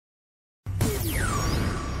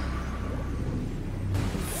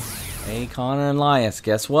Hey, Connor and Elias,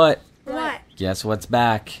 guess what? What? Guess what's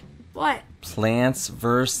back? What? Plants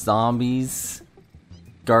vs. Zombies.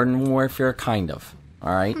 Garden Warfare, kind of.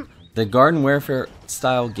 Alright? The Garden Warfare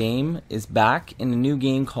style game is back in a new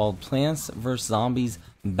game called Plants vs. Zombies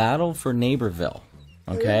Battle For Neighborville.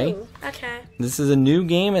 Okay? Ooh, okay. This is a new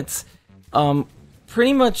game. It's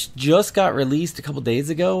pretty much just got released a couple days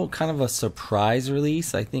ago. Kind of a surprise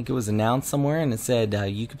release. I think it was announced somewhere and it said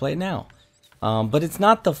you can play it now. But it's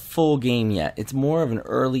not the full game yet. It's more of an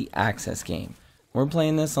early access game. We're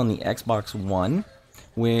playing this on the Xbox One,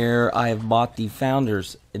 where I have bought the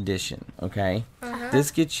Founders Edition, okay?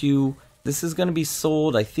 This gets you, this is going to be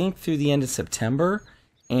sold, I think, through the end of September,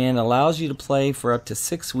 and allows you to play for up to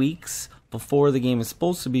 6 weeks before the game is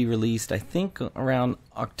supposed to be released, I think, around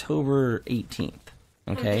October 18th,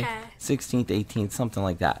 okay? 16th, 18th, something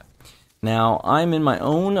like that. Now, I'm in my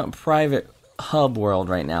own private hub world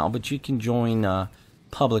right now, but you can join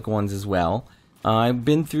public ones as well. I've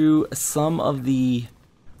been through some of the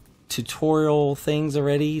tutorial things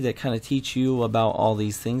already that kind of teach you about all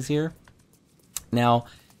these things here. Now,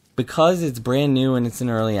 because it's brand new and it's in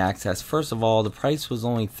early access, first of all, the price was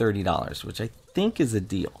only $30, which I think is a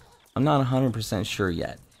deal. I'm not 100% sure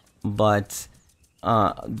yet, but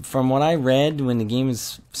from what I read, when the game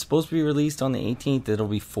is supposed to be released on the 18th, it'll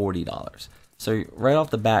be $40. So right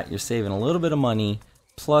off the bat, you're saving a little bit of money,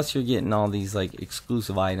 plus you're getting all these like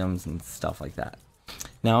exclusive items and stuff like that.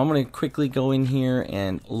 Now I'm going to quickly go in here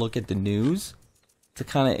and look at the news to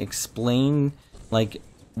kind of explain like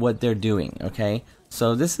what they're doing, okay?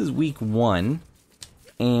 So this is week 1,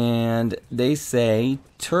 and they say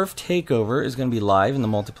Turf Takeover is going to be live in the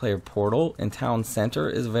multiplayer portal, and Town Center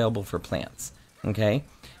is available for plants, okay?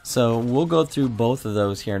 So we'll go through both of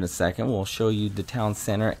those here in a second. We'll show you the Town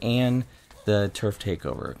Center and the Turf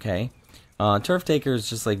Takeover, okay? Turf Taker is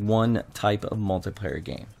just like one type of multiplayer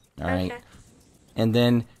game, alright? Okay. And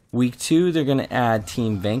then week 2, they're going to add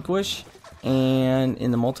Team Vanquish and in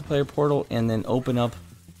the multiplayer portal, and then open up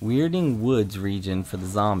Weirding Woods region for the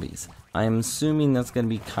zombies. I'm assuming that's going to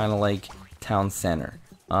be kind of like Town Center.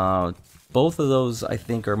 Both of those, I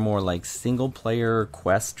think, are more like single-player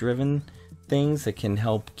quest-driven things that can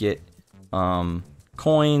help get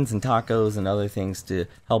coins and tacos and other things to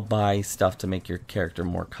help buy stuff to make your character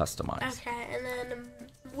more customized. Okay, and then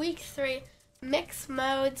week 3, mixed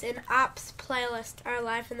modes and ops playlist are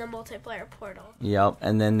live in the multiplayer portal. Yep,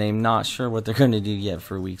 and then they're not sure what they're going to do yet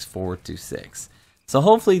for weeks 4 to 6. So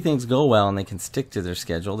hopefully things go well and they can stick to their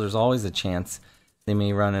schedule. There's always a chance they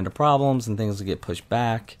may run into problems and things will get pushed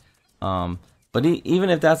back. But even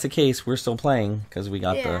if that's the case, we're still playing because we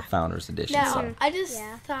got the Founders Edition. Now, So. I just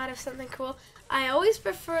thought of something cool. I always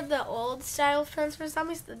prefer the old style of Plants vs.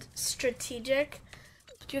 Zombies, the strategic.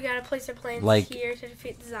 You gotta place your plants Like here to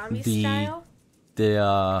defeat the zombie style.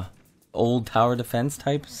 The old tower defense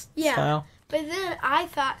type style? But then I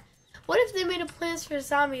thought, what if they made a Plants vs.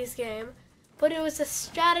 Zombies game, but it was a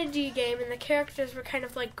strategy game and the characters were kind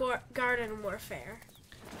of like garden warfare?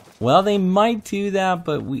 Well, they might do that,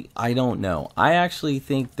 but I don't know. I actually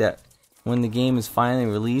think that when the game is finally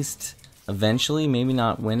released, eventually, maybe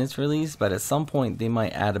not when it's released, but at some point they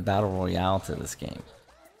might add a battle royale to this game.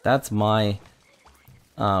 That's my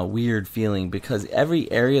weird feeling, because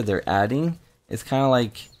every area they're adding is kind of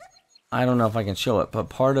like, I don't know if I can show it, but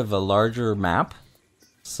part of a larger map.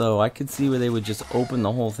 So I could see where they would just open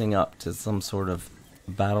the whole thing up to some sort of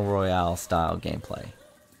battle royale style gameplay.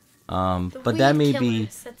 But that may be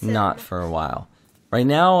not for a while. Right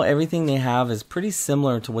now, everything they have is pretty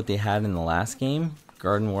similar to what they had in the last game,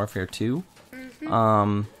 Garden Warfare 2,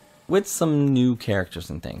 with some new characters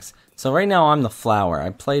and things. So right now, I'm the flower.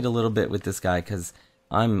 I played a little bit with this guy because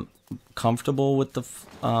I'm comfortable with the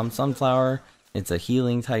sunflower. It's a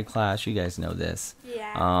healing type class. You guys know this.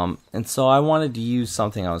 Yeah. And so I wanted to use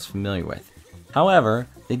something I was familiar with. However,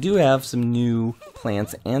 they do have some new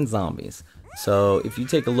plants and zombies. So if you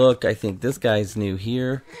take a look, I think this guy's new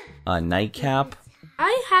here, Nightcap.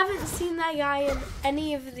 I haven't seen that guy in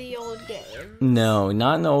any of the old games. No,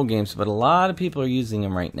 not in the old games, but a lot of people are using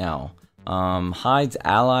him right now. Hides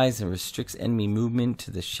allies and restricts enemy movement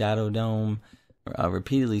to the Shadow Dome.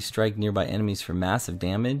 Repeatedly strike nearby enemies for massive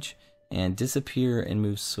damage. And disappear and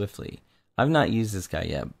move swiftly. I've not used this guy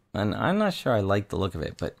yet, and I'm not sure I like the look of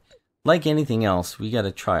it, but like anything else, we got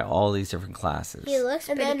to try all these different classes. He looks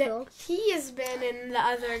pretty cool. He has been in the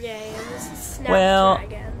other games.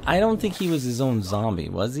 Snapdragon. I don't think he was his own zombie,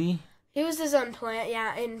 was he? He was his own plant,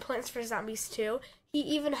 yeah, in Plants vs. Zombies 2. He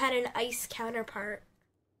even had an ice counterpart.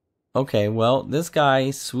 Okay, well, this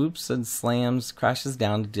guy swoops and slams, crashes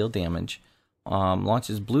down to deal damage,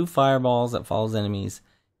 launches blue fireballs that follows enemies,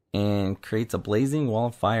 and creates a blazing wall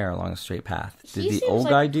of fire along a straight path. Did He the seems old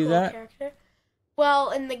like guy a do cool that? character.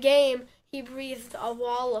 Well, in the game, he breathed a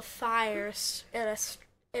wall of fire in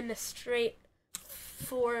a straight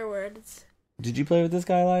forwards. Did you play with this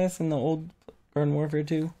guy, Elias, in the old Garden Warfare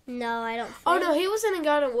 2? No, I don't. Oh no, he wasn't in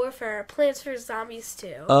Garden Warfare. Plants vs Zombies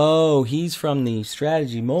 2. Oh, he's from the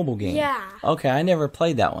strategy mobile game. Yeah. Okay, I never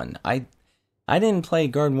played that one. I didn't play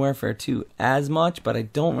Garden Warfare 2 as much, but I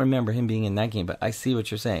don't remember him being in that game, but I see what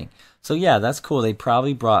you're saying. So yeah, that's cool. They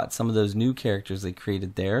probably brought some of those new characters they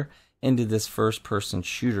created there into this first-person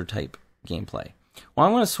shooter type gameplay. Well,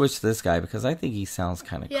 I'm going to switch to this guy because I think he sounds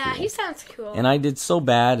kind of cool. Yeah, he sounds cool. And I did so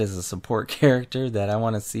bad as a support character that I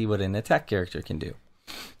want to see what an attack character can do.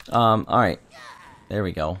 Alright. There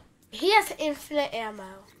we go. He has infinite ammo.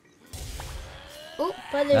 Oh,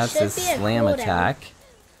 but there That's should his be a slam cooldown.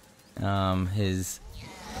 attack. His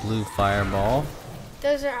blue fireball.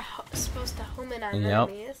 Those are supposed to home in on Yep.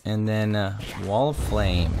 enemies. And then wall of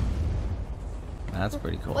flame. That's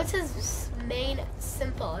pretty cool. What's his main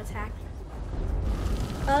simple attack?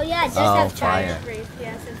 Oh yeah, it does Oh, have fire. charge. Breathe. He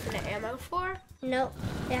has infinite ammo for. No,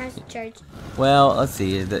 it has charge. Well, let's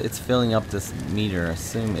see. It's filling up this meter.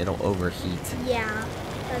 Assume it'll overheat. Yeah,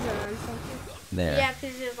 that's what I'm thinking. There. Yeah,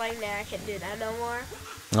 because he's like, nah, I can't do that no more.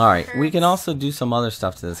 Alright, we can Hurts. also do some other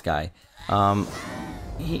stuff to this guy.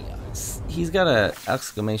 He's got a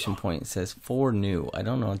exclamation point. It says "for new." I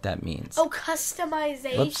don't know what that means. Oh,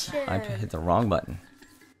 customization. Whoops, I hit the wrong button.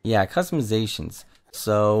 Yeah, customizations.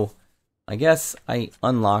 So, I guess I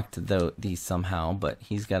unlocked these somehow, but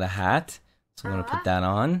he's got a hat. So I'm going to put that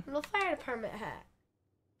on. Little fire department hat.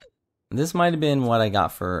 This might have been what I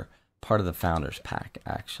got for part of the Founders Pack,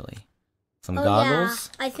 actually. Some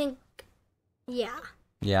goggles. Yeah, I think. Yeah.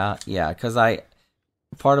 Yeah, because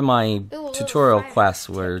part of my Ooh, tutorial fire. quests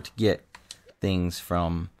were to get things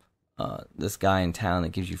from this guy in town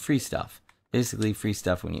that gives you free stuff. Basically, free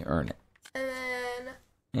stuff when you earn it. And then.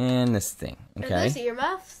 And this thing, Are okay? those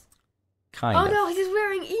earmuffs? Kind Oh of. no, he's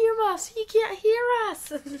wearing earmuffs. He can't hear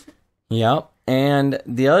us. Yep. And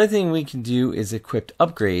the other thing we can do is equip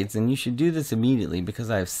upgrades, and you should do this immediately because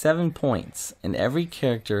I have 7 points, and every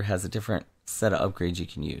character has a different set of upgrades you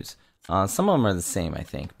can use. Some of them are the same, I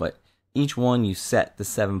think, but each one you set the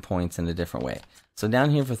 7 points in a different way. So down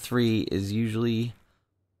here for 3 is usually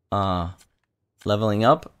leveling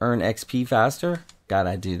up, earn XP faster.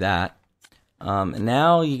 Gotta do that.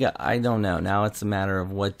 Now you got, I don't know. Now it's a matter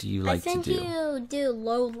of what do you like to do. I think you do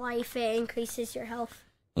low life. It increases your health.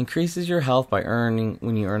 Increases your health by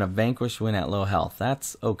when you earn a vanquished win at low health.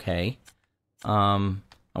 That's okay.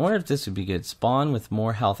 I wonder if this would be good. Spawn with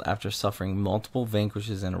more health after suffering multiple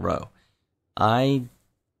vanquishes in a row. I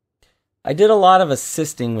did a lot of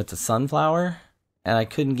assisting with the sunflower, and I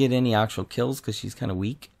couldn't get any actual kills because she's kind of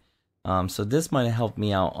weak. So this might have helped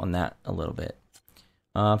me out on that a little bit.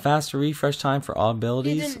 Faster refresh time for all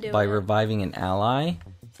abilities didn't do by it. reviving an ally.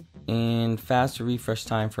 And faster refresh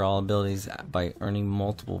time for all abilities by earning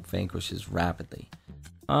multiple vanquishes rapidly.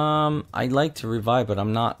 I like to revive, but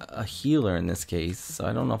I'm not a healer in this case, so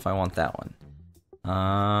I don't know if I want that one.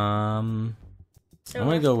 I'm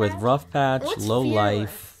gonna go with rough patch, What's low fearless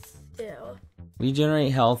life, do?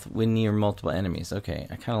 regenerate health when near multiple enemies. Okay,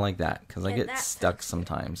 I kind of like that because I Yeah, get that stuck sounds good.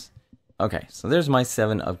 sometimes. Okay, so there's my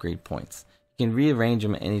 7 upgrade points. You can rearrange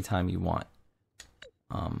them anytime you want.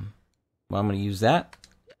 Well, I'm gonna use that.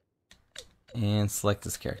 And select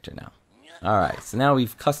this character now. Alright, so now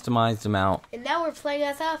we've customized him out. And now we're playing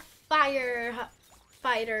as a fighter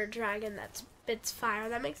dragon that spits fire.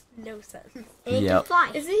 That makes no sense. And you Yep. can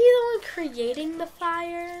fly. Isn't he the one creating the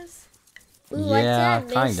fires? Ooh, what's Yeah, that?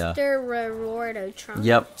 kinda. Mr. Rewardotron.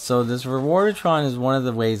 Yep, so this Rewardotron is one of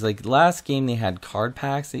the ways, like last game they had card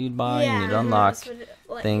packs that you'd buy and you'd unlock that's what it-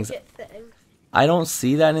 like, things. you get things. I don't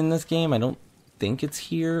see that in this game. I don't think it's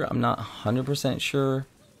here. I'm not 100% sure.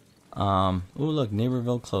 Oh look,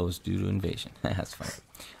 Neighborville closed due to invasion. That's funny.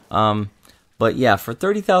 But yeah, for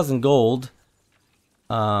 30,000 gold,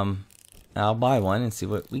 I'll buy one and see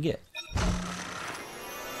what we get.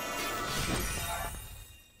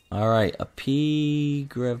 Alright, a pea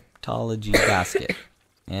griftology basket.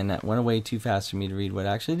 And that went away too fast for me to read what it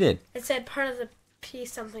actually did. It said part of the P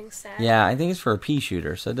something set. Yeah, I think it's for a pea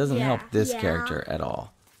shooter, so it doesn't Yeah. help this Yeah. character at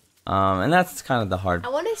all. And that's kind of the hard I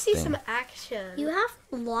want to see thing. some action. You have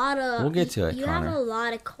a lot of. We'll get to it, You Connor. have a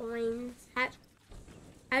lot of coins.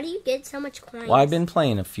 How do you get so much coins? Well, I've been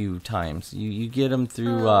playing a few times. You get them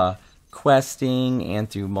through questing and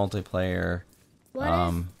through multiplayer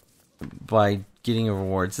What by getting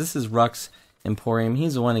rewards. This is Ruck's Emporium.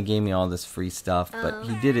 He's the one who gave me all this free stuff, but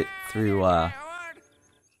he did it through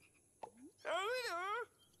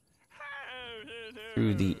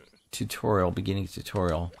through the tutorial, beginning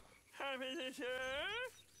tutorial.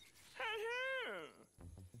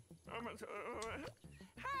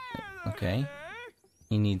 Okay.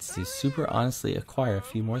 He needs to super honestly acquire a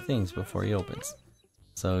few more things before he opens.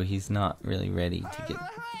 So he's not really ready to get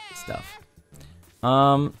stuff.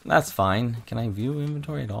 That's fine. Can I view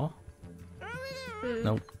inventory at all?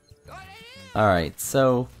 Nope. Alright,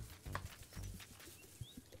 so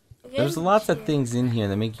there's lots of things in here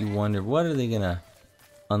that make you wonder what are they gonna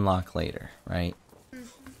unlock later, right?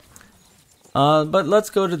 But let's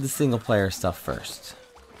go to the single player stuff first.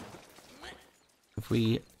 If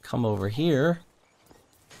we come over here,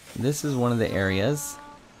 this is one of the areas.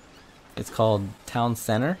 It's called Town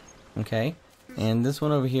Center, okay? And this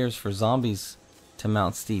one over here is for zombies to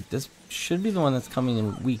Mount Steep. This should be the one that's coming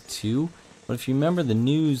in week 2. But if you remember, the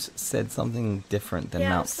news said something different than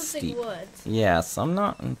Mount Steep. Woods. Yes, I'm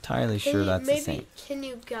not entirely sure that's the same. Can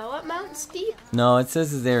you go at Mount Steep? No, it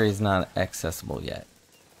says this area is not accessible yet.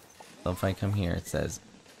 So if I come here, it says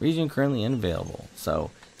region currently unavailable.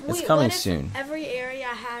 So it's coming soon. Every area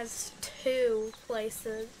has 2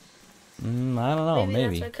 places. I don't know,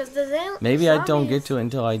 maybe. Maybe I don't get to it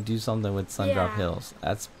until I do something with Sundrop Hills.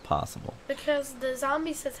 That's possible. Because the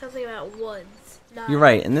zombie said something about woods. You're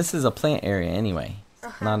right, and this is a plant area anyway,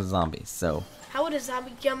 not a zombie. So how would a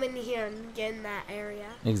zombie come in here and get in that area?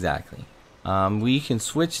 Exactly. We can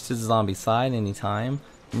switch to the zombie side anytime.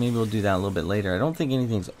 Maybe we'll do that a little bit later. I don't think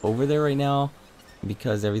anything's over there right now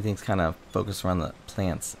because everything's kind of focused around the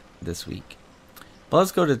plants this week. But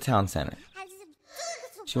let's go to the town center.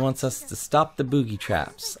 She wants us to stop the boogie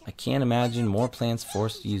traps. I can't imagine more plants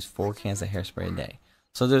forced to use 4 cans of hairspray a day.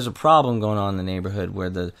 So there's a problem going on in the neighborhood where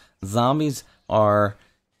the zombies are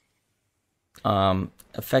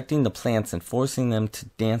affecting the plants and forcing them to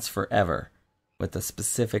dance forever with a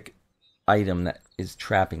specific item that is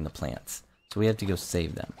trapping the plants. So we have to go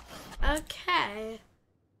save them. Okay.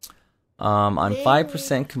 I'm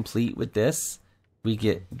 5% complete with this. We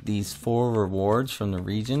get these 4 rewards from the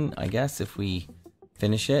region, I guess, if we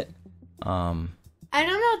finish it. I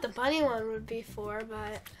don't know what the bunny one would be for,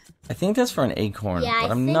 but I think that's for an acorn, yeah,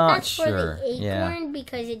 but I'm not that's sure. For the acorn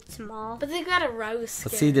because it's small. But they got a rose.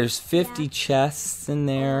 Let's see, there's 50 chests in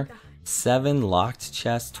there, 7 locked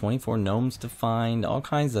chests, 24 gnomes to find, all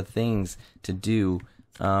kinds of things to do,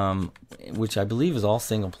 which I believe is all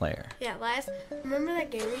single player. Yeah, remember that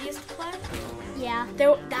game we used to play? Yeah.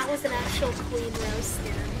 That was an actual Queen Rose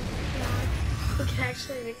skin. We can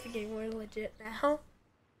actually make the game more legit now.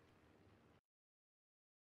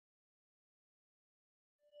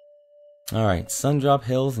 Alright, Sundrop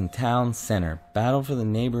Hills and Town Center. Battle for the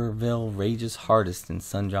Neighborville rages hardest in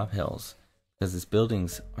Sundrop Hills because its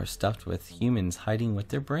buildings are stuffed with humans hiding with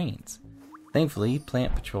their brains. Thankfully,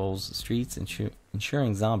 Plant patrols the streets,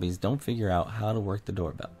 ensuring zombies don't figure out how to work the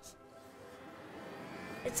doorbells.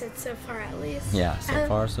 It said so far at least. Yeah, so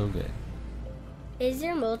far so good. Is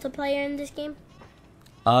there multiplayer in this game?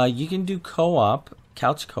 You can do co-op,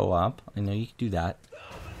 couch co-op. I know you can do that.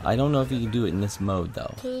 I don't know if you can do it in this mode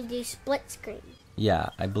though. Can you do split screen? Yeah,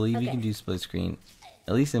 I believe you can do split screen,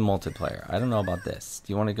 at least in multiplayer. I don't know about this.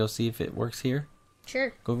 Do you want to go see if it works here?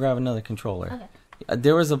 Sure. Go grab another controller. Okay.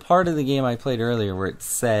 There was a part of the game I played earlier where it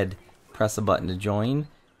said press a button to join.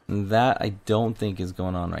 And that I don't think is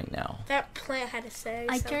going on right now. That plant had to say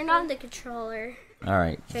I something. turned on the controller.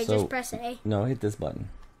 Alright. Should I just press A? No, hit this button.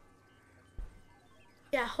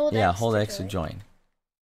 Yeah, hold X to join.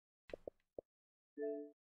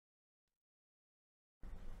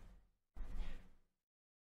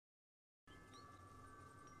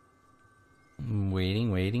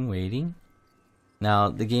 Waiting. Now,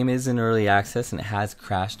 the game is in early access and it has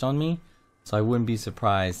crashed on me, so I wouldn't be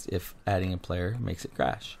surprised if adding a player makes it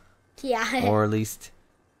crash. Yeah. Or at least,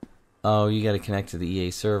 you gotta connect to the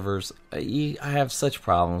EA servers. I have such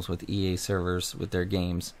problems with EA servers with their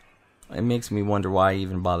games. It makes me wonder why I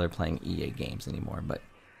even bother playing EA games anymore, but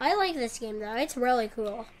I like this game though, it's really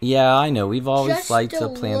cool. Yeah, I know, we've always liked the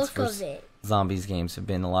Plants look vs. Zombies games have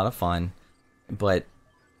been a lot of fun, but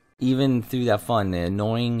even through that fun, the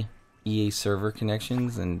annoying EA server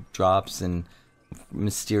connections and drops and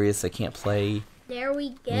mysterious I can't play. There we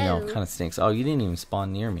go. You know, kind of stinks. Oh, you didn't even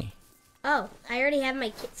spawn near me. Oh, I already have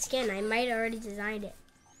my skin. I might have already designed it.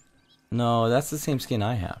 No, that's the same skin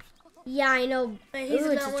I have. Yeah, I know. He's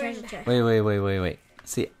Ooh, it's not a treasure chest. Wait.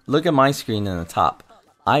 See, look at my screen in the top.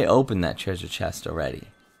 I opened that treasure chest already.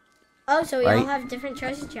 Oh, so we Right? all have different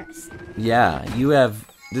treasure chests. Yeah, you have.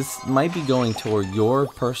 This might be going toward your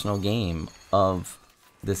personal game of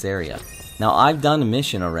this area. Now, I've done a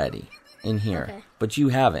mission already in here, Okay. but you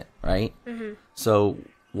haven't, right? Mm-hmm. So,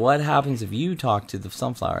 what happens if you talk to the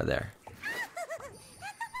sunflower there?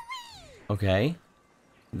 Okay.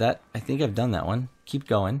 I think I've done that one. Keep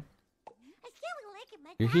going.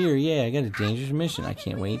 You're here, yeah, I got a dangerous mission. I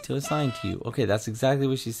can't wait to assign to you. Okay, that's exactly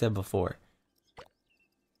what she said before.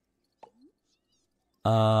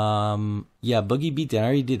 Yeah, Boogie beat that. I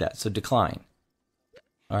already did that, so decline.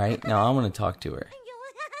 Alright, now I'm gonna talk to her.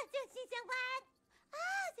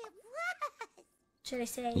 Should I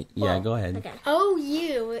say? Yeah, go ahead. Okay. Oh,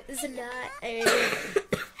 you is not a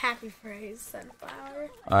happy phrase, sunflower.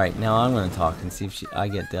 Alright, now I'm gonna talk and see if I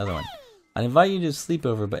get the other one. I invite you to a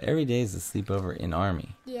sleepover, but every day is a sleepover in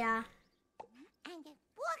Army. Yeah.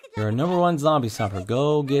 You're a #1 zombie stomper.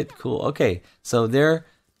 Go get cool. Okay, so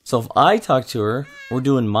if I talk to her, we're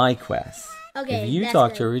doing my quest. Okay. If you that's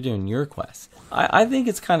talk good. to her, we're doing your quest. I think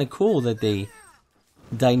it's kind of cool that they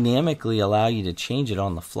dynamically allow you to change it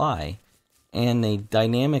on the fly, and they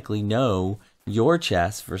dynamically know your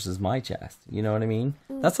chest versus my chest. You know what I mean?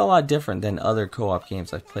 That's a lot different than other co-op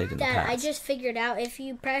games I've played in the Dad, past. I just figured out if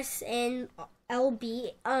you press in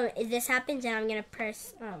LB, this happens, and I'm gonna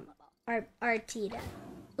press RT.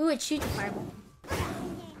 Ooh, it shoots a fireball.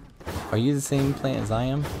 Are you the same plant as I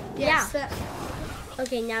am? Yes, Yeah.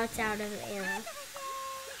 Okay, now it's out of ammo.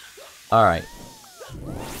 All right.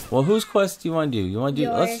 Well, whose quest do you want to do? You want to do?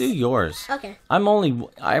 Yours. Let's do yours. Okay. I've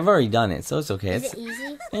already done it, so it's okay. Is it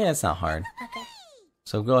easy? Yeah, it's not hard. Okay.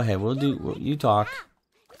 So go ahead. You talk.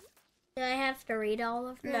 Do I have to read all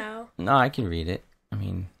of them? no. No, I can read it. I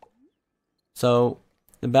mean, so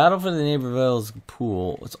the battle for the Neighborville's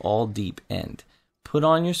pool is all deep end. Put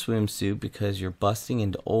on your swimsuit because you're busting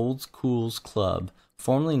into Old School's club,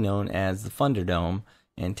 formerly known as the Thunderdome,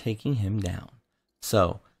 and taking him down.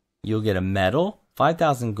 So you'll get a medal,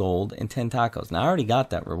 5,000 gold, and 10 tacos. Now I already got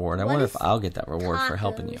that reward. I wonder if I'll get that reward for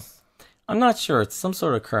helping you. Tacos. I'm not sure. It's some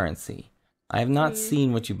sort of currency. I have not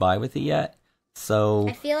seen what you buy with it yet. So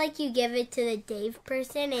I feel like you give it to the Dave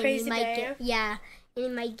person, and Crazy he might Dave? and he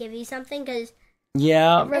might give you something. Because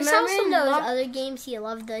yeah, remember also in those not- other games, he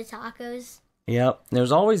loved the tacos. yep.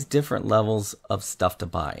 There's always different levels of stuff to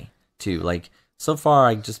buy too. Like so far,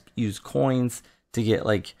 I just use coins to get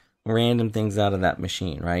like random things out of that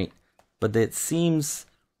machine, right? But it seems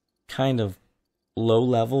kind of low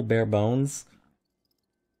level, bare bones.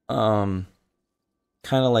 Kind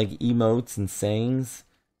of like emotes and sayings,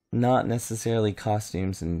 not necessarily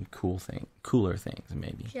costumes and cooler things,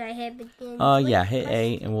 maybe. Should I hit begin? Yeah, hit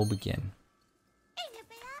A and we'll begin.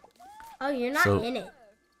 Oh, you're not So- in it.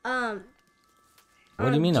 What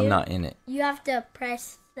do you mean I'm not in it? You have to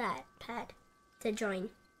press that pad to join.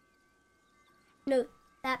 No,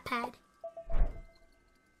 that pad.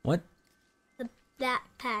 What? That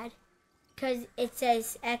pad. Because it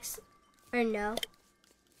says X or no.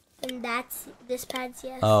 And this pad's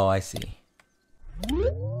yes. Oh, I see.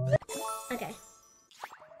 Okay.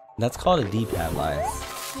 That's called a D-pad,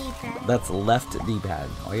 Lias. D-pad. That's left D-pad.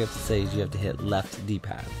 All you have to say is you have to hit left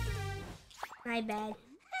D-pad. My bad.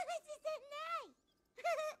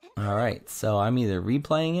 Alright, so I'm either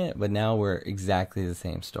replaying it, but now we're exactly the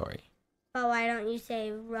same story. Oh, why don't you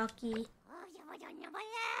say Rocky?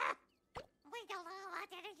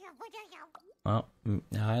 Well,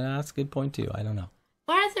 that's a good point too. I don't know.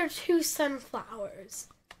 Why are there 2 sunflowers?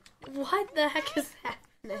 What the heck is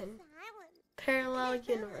happening? Parallel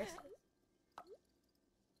universes.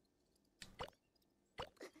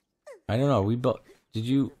 I don't know. We both. Did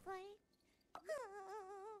you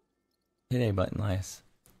hit A button, Lias?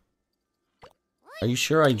 Are you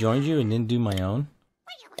sure I joined you and didn't do my own?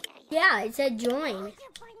 Yeah, it said join.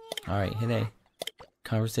 Alright, hit A.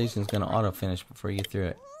 Conversation's gonna auto finish before you get through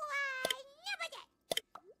it.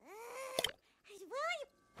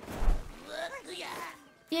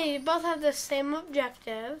 Yeah, you both have the same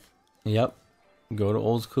objective. Yep. Go to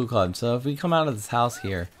Old School Club. So if we come out of this house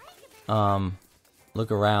here,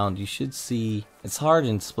 look around, you should see, it's hard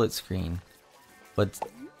in split screen, but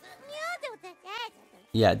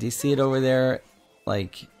yeah, do you see it over there?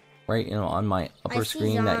 Like, right, on my upper see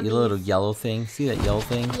screen, that zombies. little yellow thing? See that yellow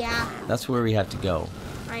thing? Yeah, That's where we have to go.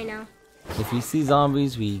 I know. If we see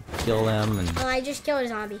zombies, we kill them, and Oh, I just killed a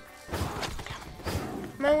zombie.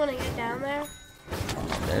 Might want to get down there.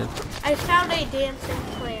 there's, I found a dancing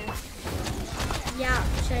plant. Yeah,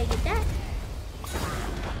 should I get that?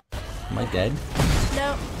 am I dead?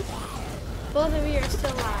 No. Both of you are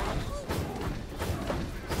still alive.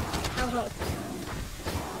 I'll hold.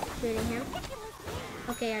 Shooting him.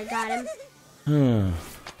 Okay, I got him.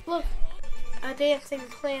 Look, a dancing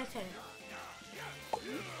plantain.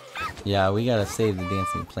 Yeah, we gotta save the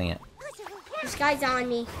dancing plant. This guy's on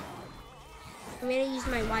me. I'm gonna use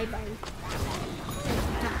my Y button.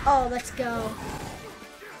 Oh, let's go.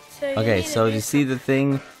 So you Okay, need so to do you do see the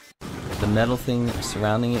thing the metal thing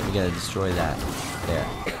surrounding it, we gotta destroy that. There.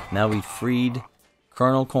 Now we freed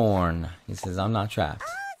Colonel Corn. He says, I'm not trapped.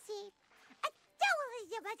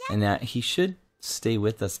 And that he should stay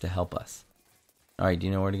with us to help us. Alright, do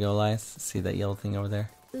you know where to go, Elias? See that yellow thing over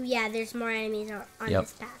there? Ooh, yeah, there's more enemies on Yep.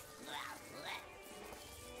 this path.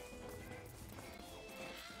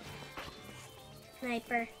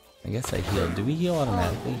 Sniper. I guess I healed. Do we heal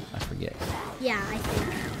automatically? I forget. Yeah, I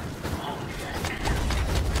think.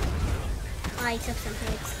 I took some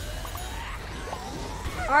hits.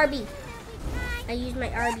 RB. I used my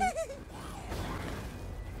RB.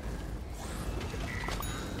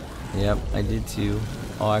 Yep, I did too.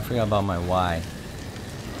 Oh, I forgot about my Y.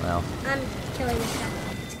 Well, I'm killing this guy.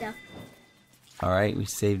 Let's go. alright, we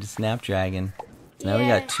saved a Snapdragon. Now we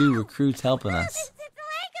Yeah. got 2 recruits helping us.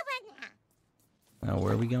 Now,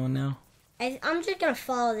 where are we going now? I'm just gonna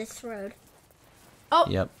follow this road. Oh,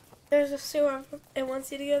 Yep. there's a sewer. It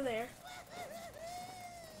wants you to go there.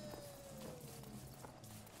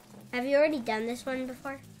 Have you already done this one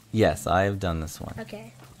before? Yes, I have done this one.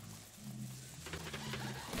 Okay.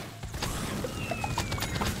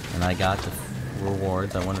 And I got the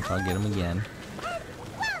rewards. I wonder if I'll get them again.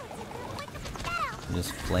 I'm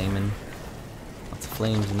just flaming. Lots of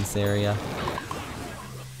flames in this area.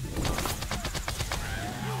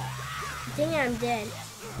 I think I'm dead.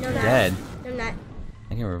 No, You're not. dead. I'm not.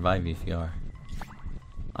 I can revive you if you are.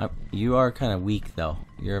 You are kind of weak, though.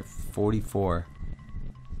 You're at 44.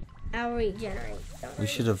 I'll regenerate. Don't We worry.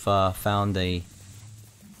 should have found a...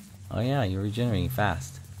 Oh yeah, you're regenerating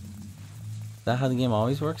fast. Is that how the game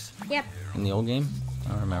always works? Yep. In the old game?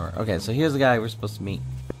 I don't remember. Okay, so here's the guy we're supposed to meet.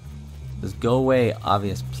 Says, go away,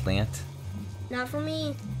 obvious plant. Not for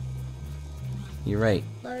me. You're right.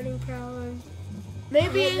 Loading problem.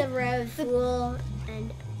 Maybe Hit the road, fool.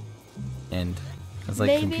 And And that's like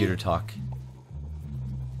Maybe- computer talk.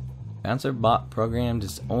 Bouncer bot programmed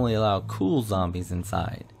to only allow cool zombies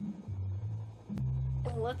inside.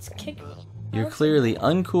 let's kick. You're clearly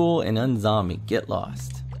uncool and unzombie. Get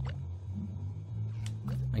lost.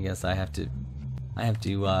 I guess I have to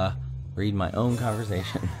read my own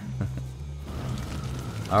conversation.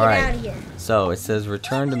 get Alright. out of here. So it says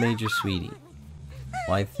return to Major Sweetie.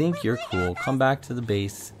 Well, I think you're cool. Come back to the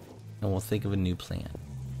base and we'll think of a new plan.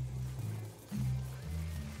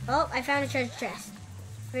 Oh, I found a treasure chest.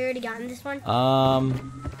 Have you already gotten this one?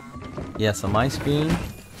 Yes, on my screen,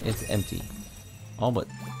 it's empty. Oh, but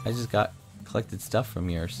I just collected stuff from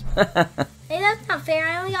yours. Hey, that's not fair.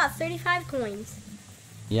 I only got 35 coins.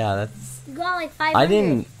 Yeah, that's... You got like 500. I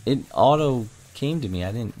didn't... It auto came to me.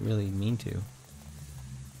 I didn't really mean to.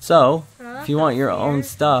 So, Oh, if you want your that's own fair.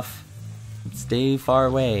 stuff, stay far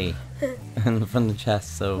away from the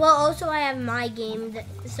chest. So Well, also I have my game,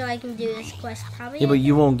 so I can do this quest probably. yeah, but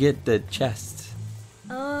you won't get the chest.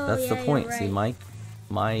 Oh, That's yeah, the point. you're See, right.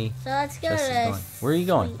 my So let's go chest is to. going. Where are you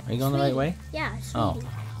going? Are you going the right Sweetie. way? Yeah, Oh. sweetie.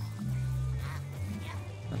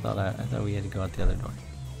 I thought we had to go out the other door.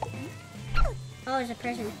 Oh, there's a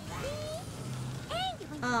person.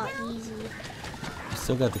 Oh, easy. We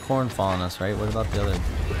still got the corn following us, right? What about the other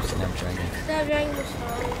Snapdragon? That dragon was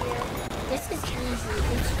following you. This is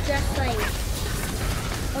easy. It's just like.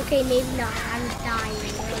 Okay, maybe not. I'm dying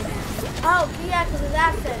really bad. Oh, yeah, because of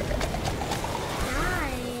that thing.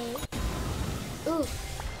 Die. Ooh.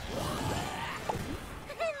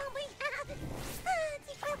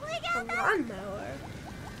 A lawnmower.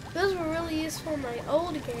 Those were really useful in my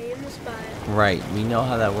old games, but Right. We know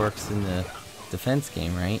how that works in the defense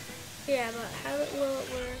game, right? yeah, but how will it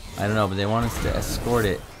work? I don't know, but they want us to escort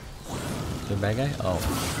it. Is there a bad guy? Oh,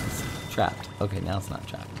 it's trapped. Okay, now it's not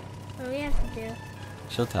trapped. What do we have to do?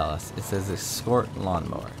 She'll tell us. It says escort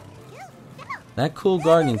lawnmower. That cool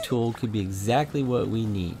gardening tool could be exactly what we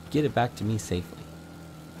need. Get it back to me safely.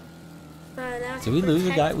 Now Did we lose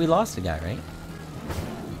a guy? We lost a guy, right?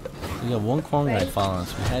 We got one corn guy Right. following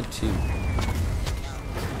us. We had 2.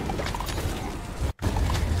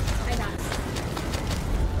 I got it.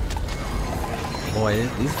 Boy,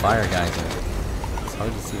 these fire guys are... It's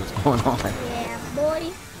hard to see what's going on. Yeah,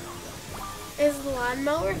 boy. Is the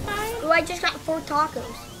lawnmower fine? Ooh, I just got 4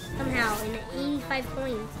 tacos. Somehow, and 85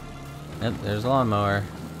 coins. Yep, there's a lawnmower.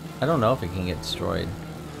 I don't know if it can get destroyed.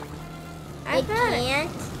 I It bet.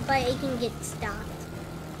 can't, but it can get stopped.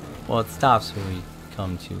 Well, it stops when we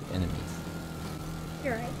come to enemies.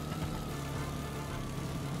 You're right.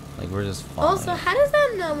 Like, we're just following. Also, how does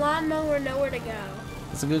that lawnmower know where to go?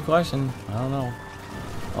 That's a good question. I don't know.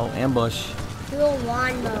 Oh, ambush. Do a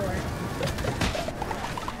lawnmower.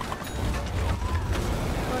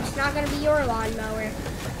 Well, it's not gonna be your lawnmower.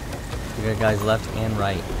 We got guys left and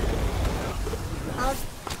right.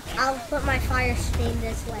 I'll put my fire stream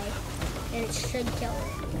this way. and it should kill it.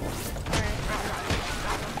 Alright.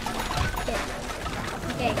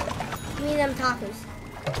 Okay. Give me them tacos.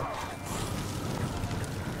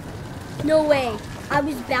 No way. I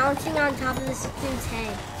was bouncing on top of this dude's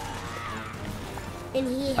head. And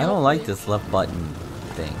he helped I don't like me. this left button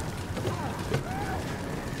thing.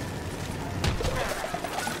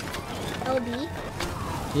 LB?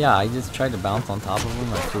 Yeah, I just tried to bounce on top of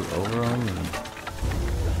him. I flew over him, and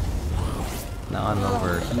now I'm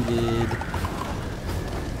overheated.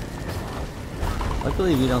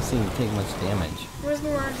 Luckily, we don't seem to take much damage. Where's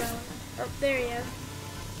the lawnmower? Oh, there he is.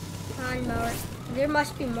 Lawnmower. There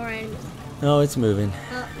must be more enemies. No, it's moving.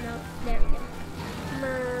 Oh, no. There we go.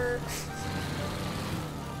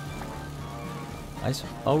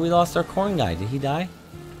 Oh, we lost our corn guy. Did he die?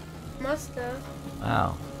 Must have.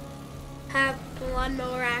 Wow. The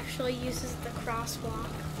lawnmower actually uses the crosswalk.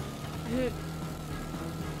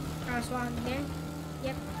 Crosswalk again?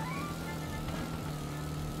 Yep.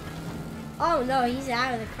 Oh no, he's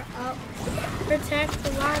out of the oh. Protect the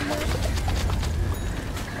lawnmower.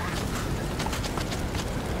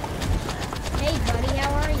 Hey buddy,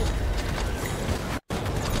 how are you?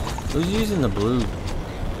 Who's using the blue?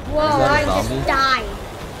 Whoa, Is that a I just zombie? died.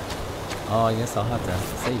 Oh, I guess I'll have to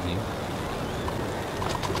save you.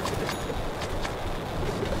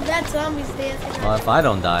 That zombie's dancing. Well, if I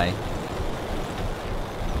don't die,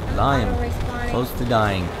 'cause I am Auto-respawning. close to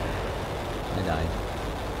dying. I died.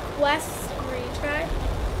 Quest retry.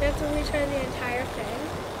 You have to retry the entire thing.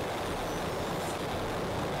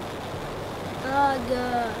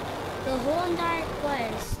 Ugh. The whole entire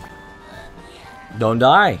quest. Don't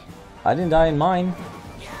die. I didn't die in mine.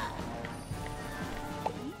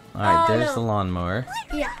 Alright, Oh, there's no. the lawnmower.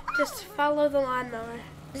 Yeah, just follow the lawnmower.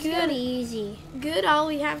 This is gonna be easy. Good, all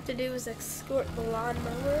we have to do is escort the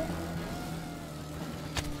lawnmower.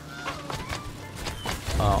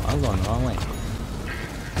 Oh, I'm going the wrong way.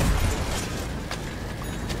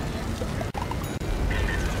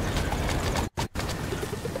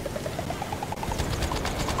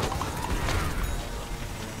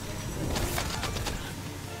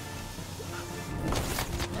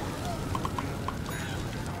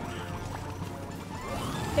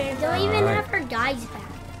 Okay, Don't even Alright. have her guys back.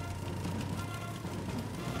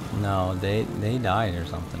 No, they died or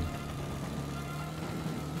something.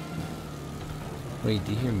 Wait,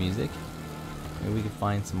 do you hear music? Maybe we could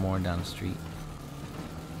find some more down the street.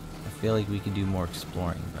 I feel like we could do more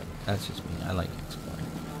exploring, but that's just me. I like exploring.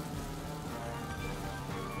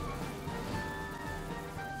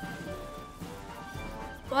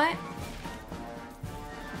 What?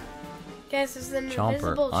 Guys, there's an Chomper,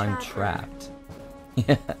 invisible I'm chomper. trapped.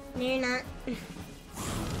 Yeah. No, you're not.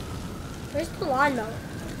 Where's the lawnmower?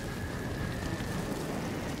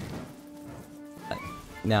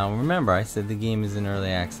 Now remember, I said the game is in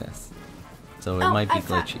early access, so it might be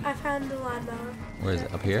glitchy. I found the lawnmower. Where is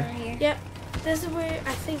it? Up here? Right here. Yep. This is where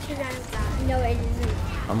I think you guys died. No, it isn't.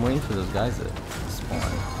 I'm waiting for those guys to spawn.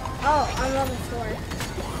 Oh, I'm level 4.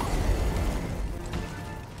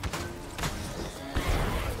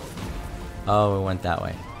 Oh, it went that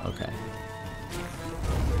way. Okay.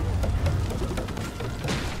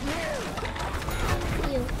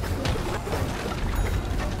 You.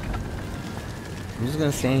 I'm just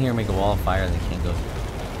gonna stand here and make a wall of fire they can't go through.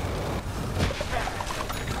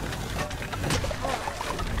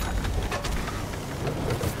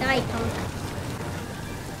 Die, punk.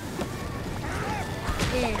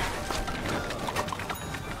 Yeah.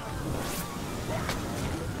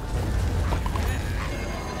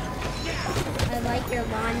 I like your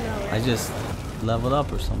lawnmower. I just leveled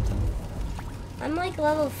up or something. I'm like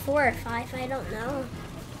level 4 or 5, I don't know.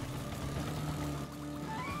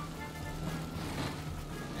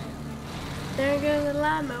 There goes the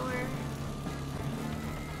lawnmower.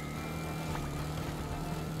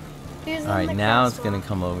 Alright, now it's gonna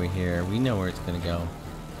come over here. We know where it's gonna go.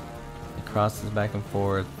 It crosses back and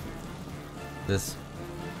forth. This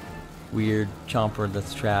weird chomper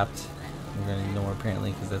that's trapped. We're gonna ignore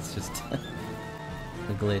apparently because that's just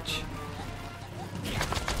a glitch.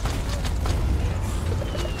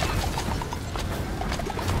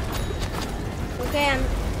 Okay,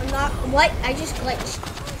 I'm not. What? I just glitched.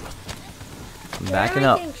 I'm Where backing am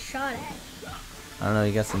I up. getting shot at? I don't know,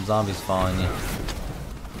 you got some zombies following you.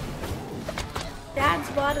 Dad's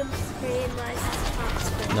bottom screen, License top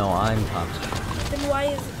screen. No, I'm top screen. Then why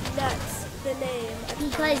is Nuts the name?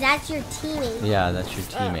 Because that's your teammate. Yeah, that's your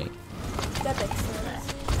teammate. That makes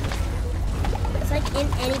sense. It's like in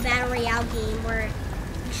any battle royale game where it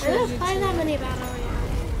I shows don't your find that teammate. many battle royale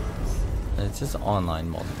games. It's just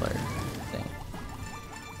online multiplayer thing.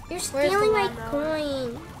 You're Where's stealing the my lawnmower?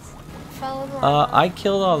 coins. follow the llama. I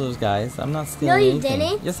killed all those guys. I'm not stealing No, you anything.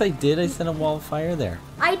 didn't. Yes, I did. I set a wall of fire there.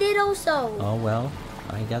 I did also. Oh, well.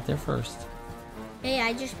 I got there first. Hey,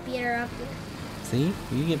 I just beat her up. See?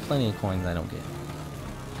 You get plenty of coins I don't get.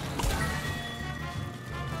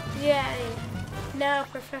 Yay. Now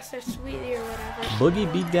Professor Sweetie or whatever.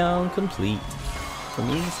 Boogie beatdown complete. For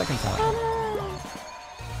me, the second time.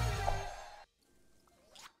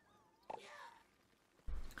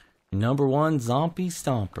 Number 1, Zombie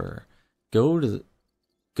Stomper. Go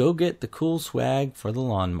get the cool swag for the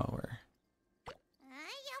lawnmower.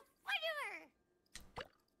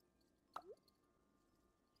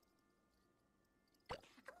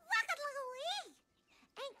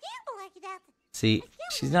 See,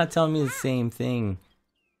 she's not telling me the same thing.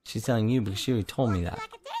 She's telling you because she already told me that.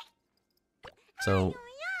 So,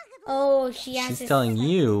 Oh, she's telling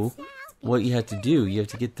you what you have to do. You have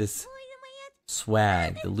to get this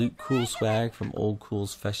swag, the Loot Cool swag from Old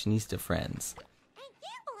Cool's Fashionista friends.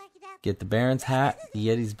 Get the Baron's hat, the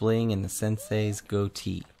Yeti's bling, and the Sensei's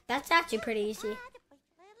goatee. That's actually pretty easy.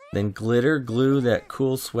 Then glitter glue that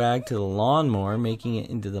cool swag to the lawnmower, making it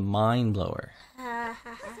into the mind blower.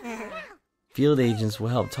 Field agents will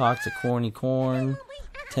help talk to Corny Corn,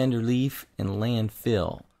 Tender Leaf, and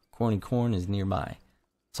Landfill. Corny Corn is nearby.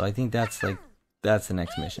 So I think that's the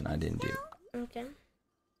next mission I didn't do. Okay.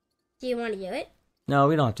 Do you want to do it? No,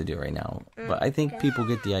 we don't have to do it right now. But I think people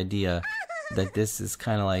get the idea that this is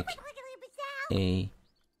kind of like a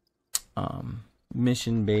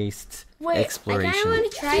mission-based exploration. I kind of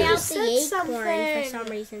want to try out She the just said acorn for something. some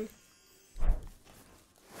reason.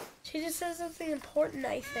 She just said something important,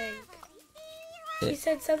 I think. She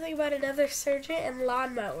said something about another surgeon and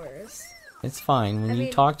lawnmowers. It's fine. When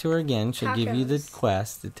you talk to her again, she'll give you the tacos.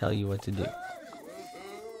 quest to tell you what to do.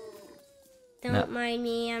 Don't mind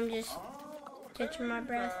me, I'm just catching my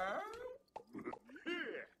breath.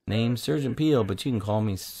 Name Sergeant Peel, but you can call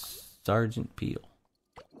me Sergeant Peel.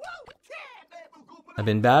 I've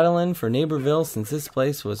been battling for Neighborville since this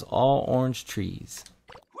place was all orange trees.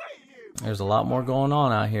 There's a lot more going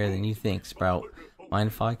on out here than you think, Sprout. Mind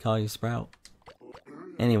if I call you Sprout?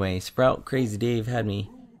 Anyway, Sprout Crazy Dave had me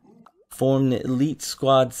form the Elite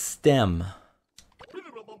Squad STEM.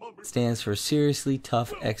 Stands for Seriously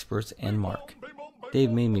Tough Experts and Mark.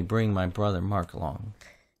 Dave made me bring my brother Mark along.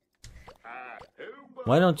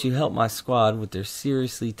 Why don't you help my squad with their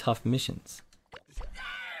seriously tough missions?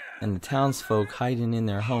 And the townsfolk hiding in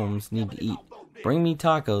their homes need to eat. Bring me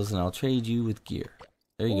tacos and I'll trade you with gear.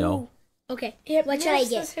 There you go. Okay, Yep, what should I this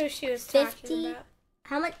get? is who she was 50? talking about.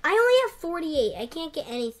 How much? I only have 48. I can't get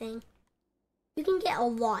anything. You can get a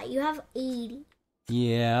lot. You have 80.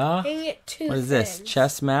 Yeah. You can get two What is this? things.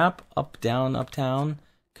 Chess map? Up, down, uptown.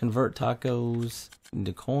 Convert tacos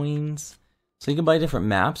into coins. So you can buy different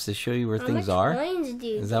maps to show you where things How much are. coins do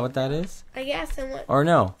you Is that what that is? I guess. And what? Or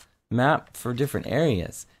no, map for different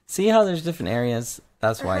areas. See how there's different areas?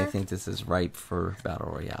 That's why I think this is ripe for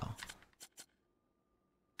Battle Royale.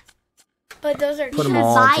 But those are Put 'em You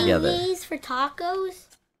all buy together. these for tacos?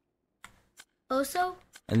 Also?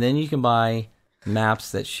 And then you can buy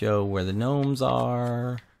maps that show where the gnomes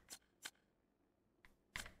are.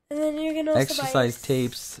 And then you can also Exercise buy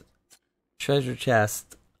tapes. Treasure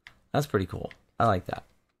chest. That's pretty cool. I like that.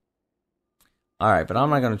 Alright, but I'm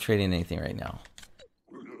not going to trade in anything right now.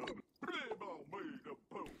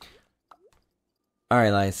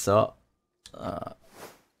 Alright, guys, so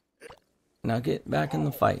now get back in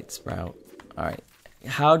the fight, Sprout. Alright.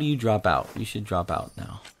 How do you drop out? You should drop out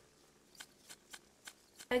now.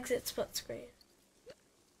 exit split screen.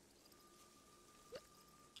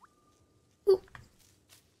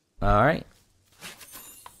 Alright.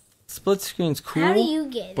 Split screen's cool. How do you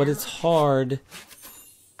get But out? it's hard.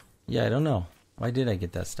 Yeah, I don't know. Why did I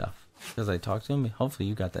get that stuff? Because I talked to him? Hopefully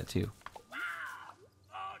you got that too.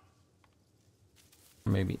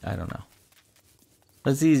 Or maybe, I don't know.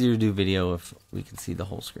 It's easier to do video if we can see the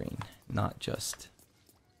whole screen, not just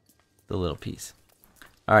the little piece.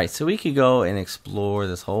 Alright, so we could go and explore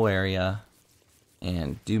this whole area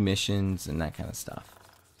and do missions and that kind of stuff.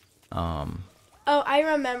 Oh, I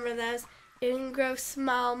remember those. You can grow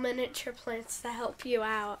small miniature plants to help you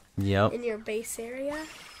out Yep. in your base area.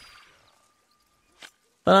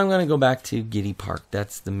 But I'm going to go back to Giddy Park.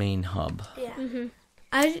 That's the main hub.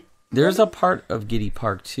 Yeah. There's a part of Giddy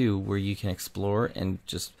Park too where you can explore and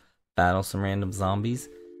just battle some random zombies.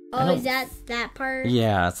 Oh, is that part?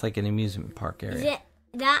 Yeah, it's like an amusement park Is area. it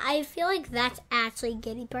that? I feel like that's actually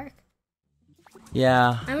Giddy Park.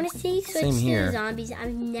 Yeah. I'm gonna see switch Same to here. the zombies.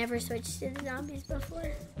 I've never switched to the zombies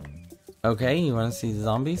before. Okay, you want to see the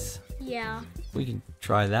zombies? Yeah. We can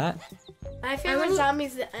try that. I feel like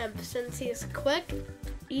zombies the imp since he's quick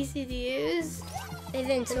easy to use. They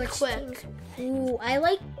then switched quick. teams. Ooh, I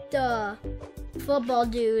like the football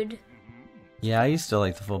dude. Yeah, I used to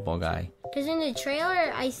like the football guy. Because in the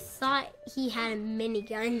trailer, I thought he had a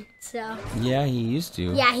minigun, so... Yeah, he used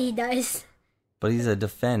to. Yeah, he does. But he's a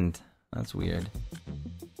defend. That's weird.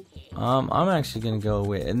 I'm actually gonna go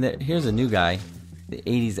with, and here's a new guy, the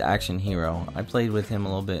 80s action hero. I played with him a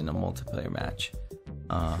little bit in a multiplayer match.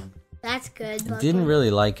 That's good. Didn't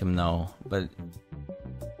really like him though, but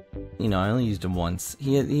you know, I only used him once.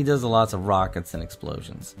 He does lots of rockets and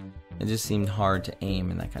explosions. It just seemed hard to aim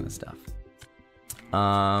and that kind of stuff.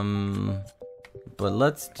 But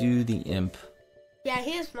let's do the imp. Yeah,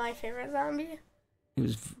 he is my favorite zombie.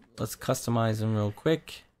 Let's customize him real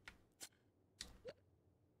quick.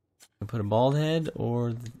 I put a bald head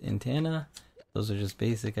or the antenna. Those are just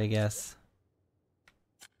basic, I guess.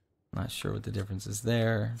 Not sure what the difference is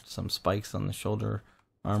there. Some spikes on the shoulder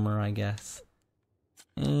armor, I guess.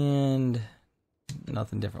 And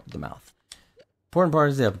nothing different with the mouth. Important part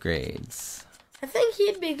is the upgrades. I think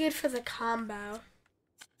he'd be good for the combo.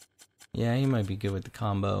 Yeah, he might be good with the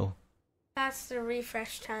combo. That's the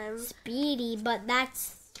refresh time. Speedy, but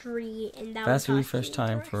that's 3, and that Faster would refresh cost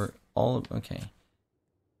time $8. for all of... Okay.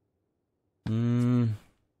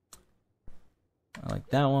 I like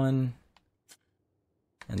that one.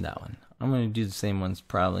 And that one. I'm going to do the same ones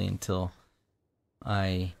probably until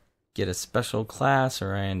I get a special class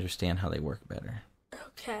or I understand how they work better.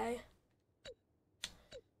 Okay.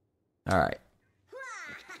 Alright.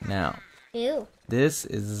 Now, Ew. this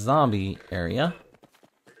is the zombie area.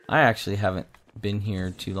 I actually haven't been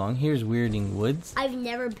here too long. Here's Weirding Woods. I've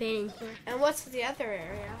never been in here. And what's the other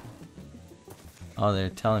area? Oh, they're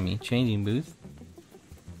telling me. Changing booth.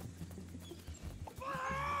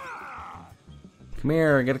 Come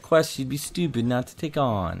here, I got a quest you'd be stupid not to take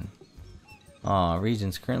on. Aw,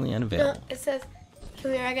 region's currently No, unavailable. it says,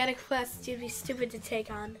 come here, I got a quest you'd be stupid to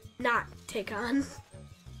take on. Not take on.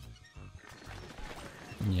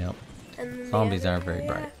 Yep. And then the Zombies other aren't very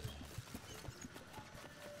area, bright.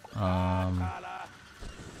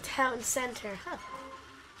 Town center, huh?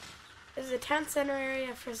 There's a town center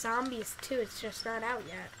area for zombies too, it's just not out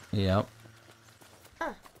yet. Yep.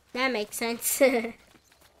 That makes sense.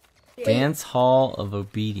 Dance Hall of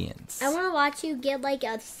Obedience. I want to watch you get like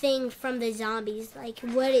a thing from the zombies. Like,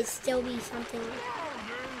 would it still be something?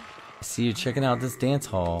 I see you checking out this dance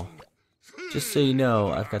hall. Just so you know,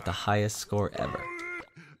 I've got the highest score ever.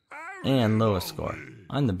 And lowest score.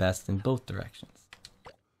 I'm the best in both directions.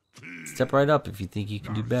 Step right up if you think you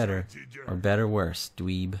can do better. Or better worse,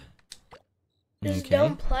 dweeb. Just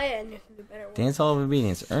don't play it and you can do better. Dance Hall of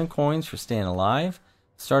Obedience. Earn coins for staying alive.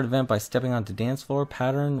 Start event by stepping onto dance floor.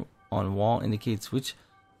 Pattern on wall indicates which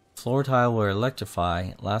floor tile will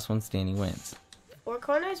electrify. Last one standing wins. 4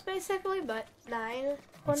 corners basically, but 9 corners.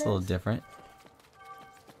 That's a little different.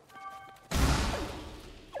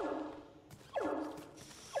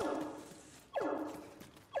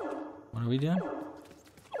 What are we doing?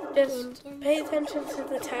 Just pay attention to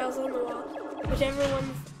the tiles on the wall. Whichever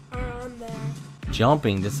ones are on there.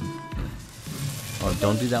 Jumping. This. Oh,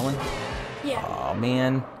 don't do that one. Yeah. Oh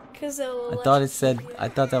man. Because I thought it said. I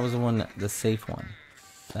thought that was the one, the safe one.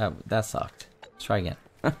 That sucked. Let's try again.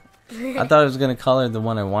 I thought it was gonna color the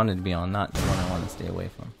one I wanted to be on, not the one I wanted to stay away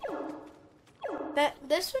from.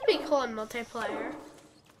 This would be cool in multiplayer.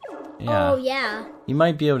 Yeah. Oh, yeah. You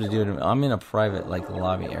might be able to do it. I'm in a private like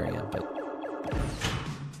lobby area, but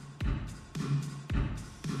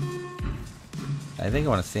I think I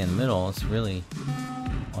want to stay in the middle. It's really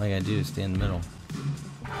all you gotta do is stay in the middle.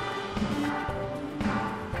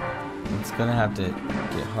 It's gonna have to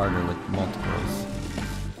get harder with multiples.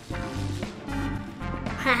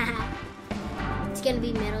 It's gonna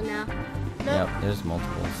be middle now. Yep, there's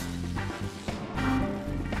multiples.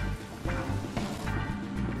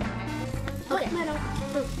 Okay. Middle.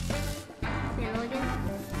 Middle again.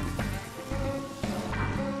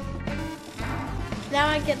 Now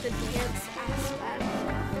I get the dance aspect.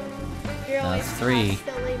 You're Now always it's 3.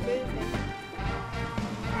 constantly moving.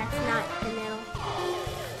 That's not the middle.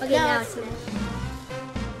 Okay, No, now it's it's middle.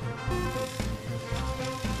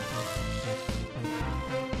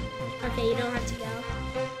 Okay, you don't have to go.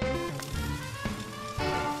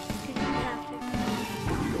 You didn't have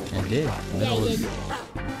to. I did. Yeah, Middle you was- did.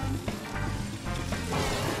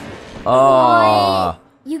 Oh.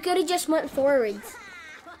 You could have just went forwards.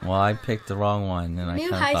 Well, I picked the wrong one, and I New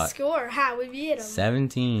kind of high thought score. Ha, we beat him.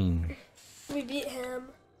 17. We beat him.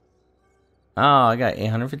 Oh, I got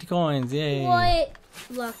 850 coins. Yay. What?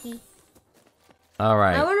 Lucky. All I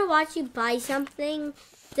right. want to watch you buy something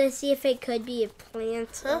to see if it could be a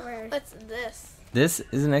plant Huh? or... What's this? This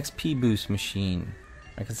is an XP boost machine.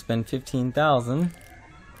 I could spend 15,000.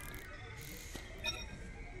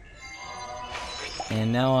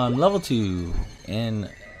 And now I'm level 2. And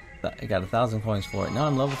I got 1,000 coins for it. Now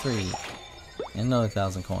I'm level 3. And another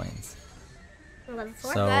 1,000 coins. Level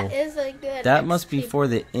 4. So That is a good. that must be XP. for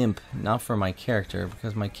the imp, not for my character,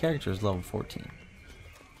 because my character is level 14.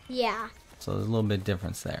 Yeah. So there's a little bit of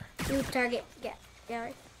difference there. Ooh, target. Yeah. Yeah.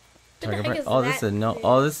 What the Target heck break- is oh, this is a no. that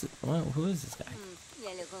Oh, this. Well, who is this guy?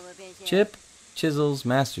 Chip Chisel's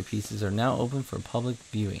masterpieces are now open for public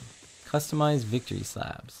viewing. Customized victory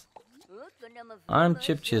slabs. I'm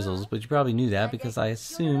Chip Chisels, but you probably knew that because I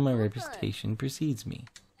assume my reputation precedes me.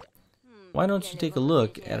 Why don't you take a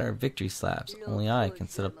look at our victory slabs? Only I can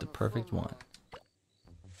set up the perfect one.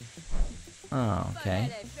 Oh, okay.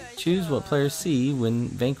 Choose what players see when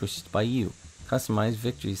vanquished by you. Customized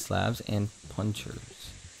victory slabs and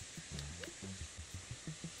punchers.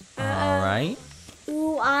 Alright.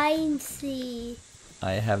 Ooh, I see.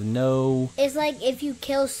 I have no... It's like if you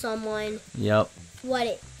kill someone, Yep. what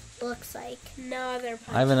it looks like. No other.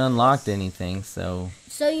 I haven't unlocked anything, so...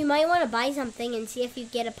 So you might want to buy something and see if you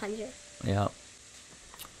get a puncher. Yep.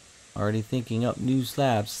 Already thinking up new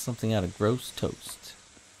slabs, something out of gross toast.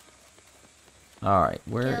 Alright,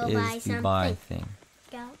 where Go buy is the buy something. thing?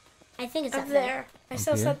 Go. I think it's Up up there. I Up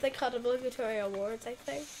saw here? something called obligatory awards. I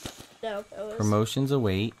think. No, it was. Promotions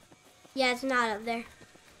await. Yeah, it's not up there.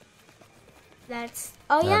 That's.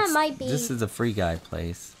 Oh yeah, it That's- might be. This is a free guy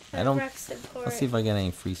place. I don't... Rex Import. Let's see if I get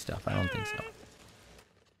any free stuff. I don't think so.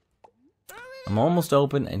 I'm almost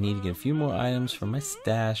open. I need to get a few more items from my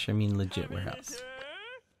stash. I mean, legit warehouse.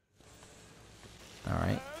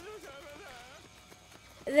 Alright.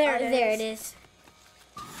 There it is. There it is.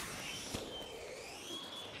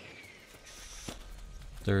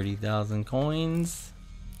 30,000 coins.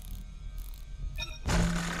 Get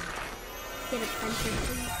a puncher,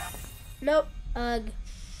 please. Nope. Ugh.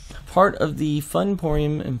 Part of the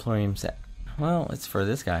Funporium Emporium set. Well, it's for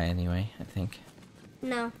this guy anyway, I think.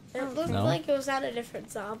 No. It looked No? like it was on a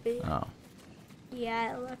different zombie. Oh.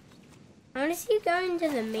 Yeah, it looked. I want to see you go into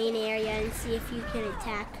the main area and see if you can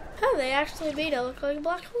attack. Oh, they actually made it look like a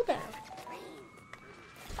black hole now.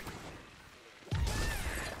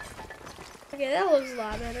 Okay, that looks a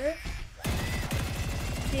lot better.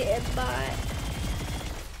 Yeah, but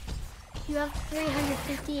You have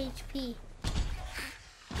 350 HP.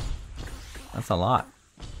 That's a lot.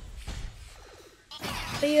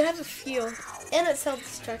 you have a few, and it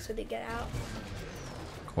self-destructs when you get out.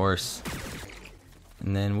 Of course.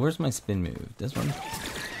 And then, where's my spin move? This one?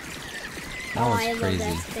 That I one's love crazy.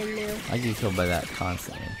 that spin move. I get killed by that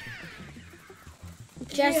constantly.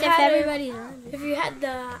 Just you if had everybody's on. If you had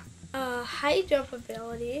the high jump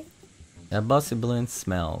ability, That busted balloon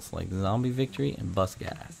smells like zombie victory and bus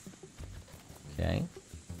gas. Okay.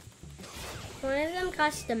 One of them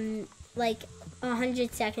costs them like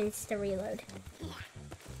 100 seconds to reload.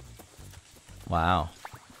 Wow.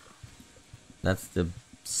 That's the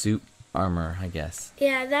suit armor, I guess.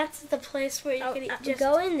 yeah, that's the place where you Oh, can just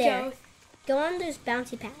go in there. go. Go on those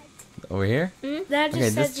bouncy pads. Over here? That just Okay,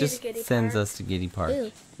 sends this you to just Giddy sends Park. us to Giddy Park.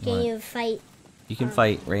 Ooh, can What? you fight? You can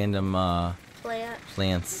fight random Plant.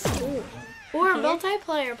 plants. Ooh. Or Okay.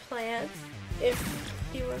 multiplayer plants, if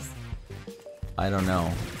he was. I don't know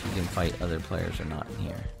if you can fight other players or not in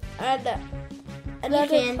here. And another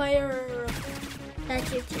can. player.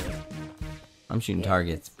 That's your team. I'm shooting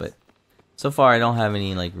targets, but so far I don't have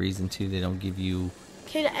any like reason to. They don't give you.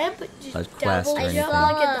 Can Emp just A quest double or I anything. jump saw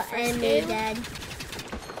like in the an first enemy game? dead.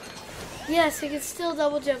 Yes, you can still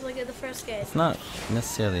double jump like in the first game. It's not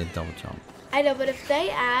necessarily a double jump. I know, but if they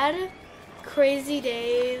add crazy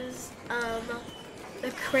days,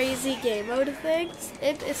 the crazy game mode of things,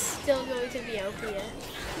 it is still going to be OP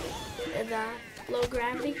in the low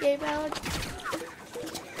gravity game mode.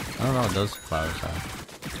 I don't know what those flowers are.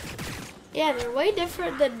 Yeah, they're way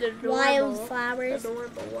different than the normal. Wildflowers. The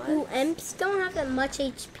normal one. Ooh, imps don't have that much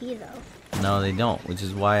HP though. No, they don't, which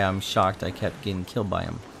is why I'm shocked I kept getting killed by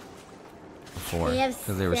them before. They have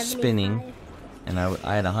Because they were 75. spinning, and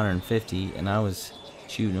I had 150, and I was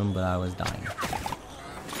shooting them, but I was dying.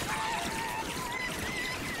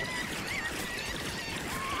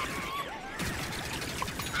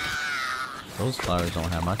 Those flowers don't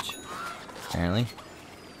have much, apparently.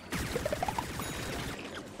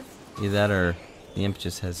 Either that or the imp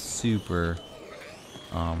just has super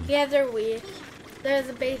Yeah, they're weak. They're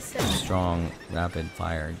the basic. strong rapid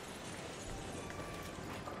fire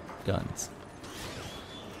guns.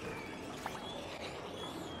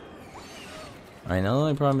 Alright, now the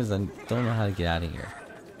only problem is I don't know how to get out of here.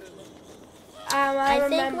 I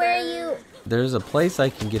think remember. where you. There's a place I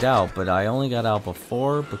can get out, but I only got out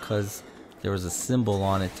before because there was a symbol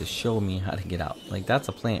on it to show me how to get out. Like, that's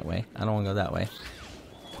a plant way. I don't want to go that way.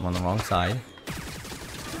 I'm on the wrong side.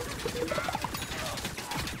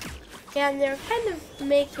 Yeah, and they're kind of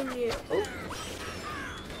making you... Ooh.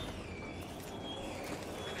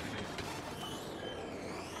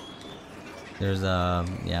 There's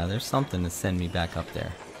yeah, there's something to send me back up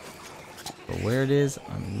there. But where it is,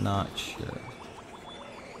 I'm not sure.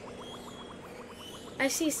 I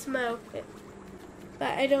see smoke,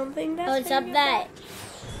 but I don't think that's... Oh, it's up that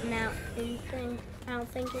mountain thing. I don't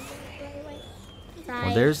think it's the right way.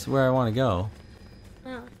 Well, there's where I want to go.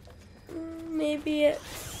 Oh. Maybe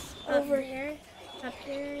it's over here. Up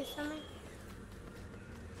here or something?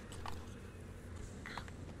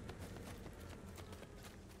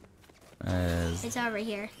 It's over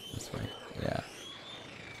here. This way. Yeah.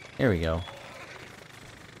 Here we go.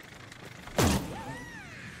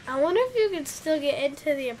 I wonder if you could still get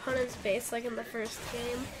into the opponent's base like in the first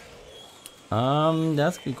game.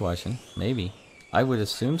 That's a good question. Maybe. I would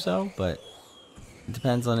assume so, but it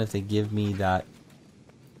depends on if they give me that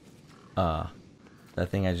that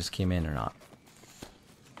thing I just came in or not.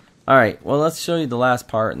 Alright, well, let's show you the last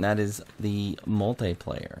part, and that is the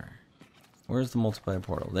multiplayer. Where's the multiplayer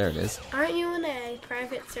portal? There it is. Aren't you in a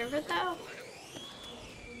private server though?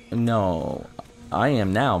 No, I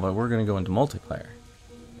am now, but we're going to go into multiplayer.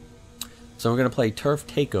 So we're going to play Turf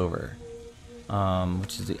Takeover,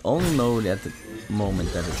 which is the only mode at the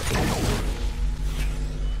moment that is open.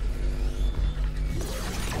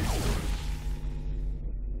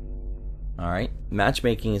 Alright,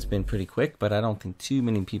 matchmaking has been pretty quick, but I don't think too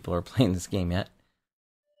many people are playing this game yet.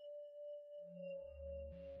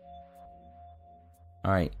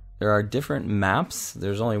 Alright, there are different maps.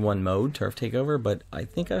 There's only one mode, Turf Takeover, but I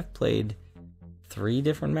think I've played 3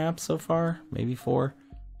 different maps so far, maybe 4.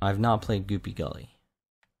 I've not played Goopy Gully.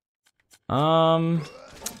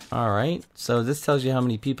 Alright, so this tells you how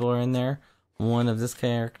many people are in there. 1 of this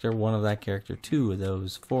character, 1 of that character, 2 of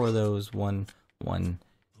those, 4 of those, 1,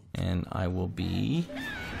 and I will be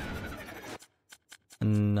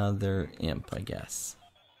another imp, I guess,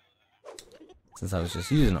 since I was just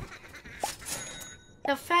using them.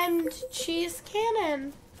 Defend cheese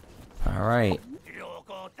cannon. Alright.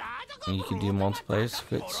 And you can do multiplayer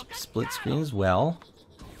split screen as well.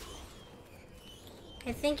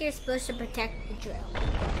 I think you're supposed to protect the drill.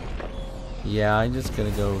 Yeah, I'm just gonna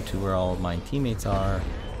go to where all of my teammates are.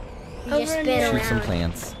 You just spin Shoot around. some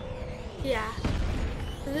plants. Yeah.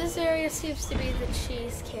 This area seems to be the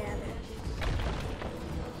cheese cannon.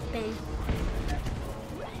 Spin.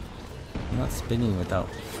 I'm not spinning without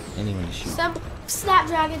anyone to shoot. Some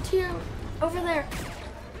Snapdragon too, over there.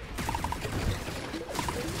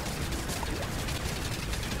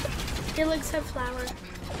 Killing sunflower.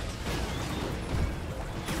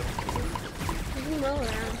 You can roll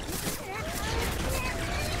around.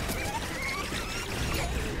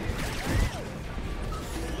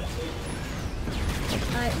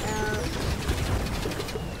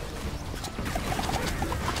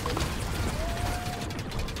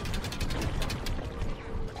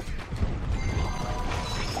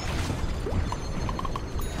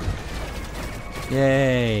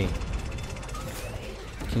 Yay!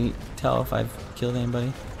 Can you tell if I've killed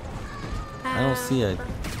anybody? I don't see a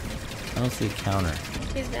counter.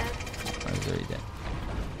 He's dead. I was already dead.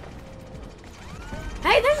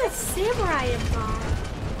 Hey, there's a samurai involved.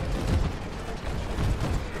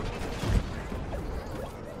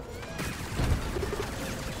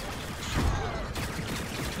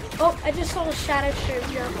 Oh, I just saw a shadow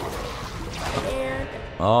shrimp jump. And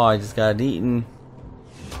Oh, I just got eaten.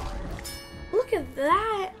 look at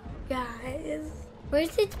that, guys.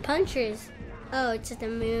 Where's its punchers? Oh, it's at the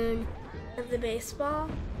moon. And the baseball.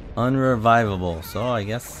 Unrevivable, so I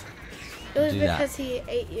guess It was do that. because he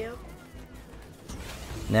ate you.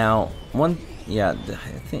 Now, I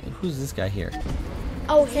think, who's this guy here?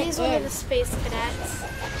 Oh, he's one of the space cadets.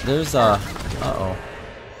 There's uh-oh.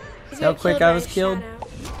 He's See how got quick killed I by was a killed? shadow.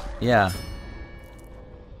 Yeah.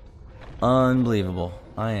 Unbelievable.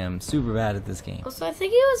 I am super bad at this game. Also, I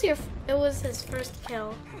think it was his first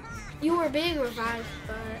kill. You were being revived,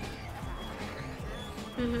 but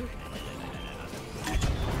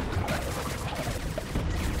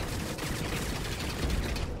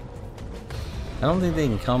I don't think they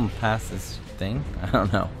can come past this thing. I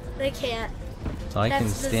don't know. they can't. So I can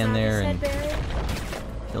That's the stand there and zombie side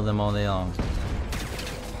kill them all day long. barrier.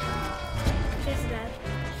 He's dead.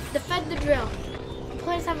 Defend the drill.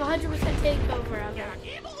 Players have 100% takeover of it.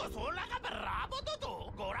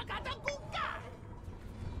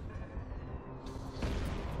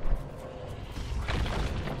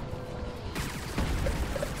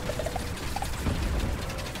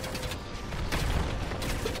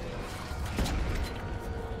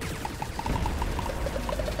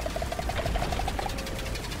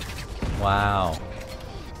 Wow.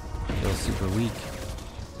 Feels super weak.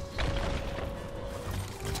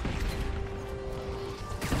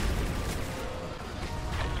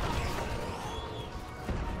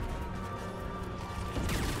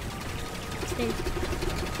 Spin.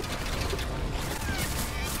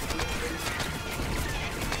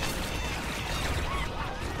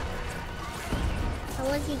 How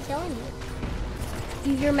was he killing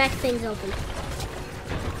you? Your mech thing's open.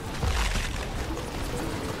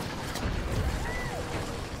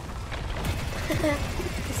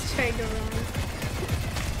 He's trying to run.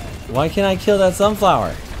 Why can't I kill that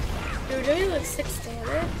sunflower? You're doing like 6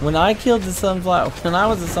 damage. When I killed the sunflower, when I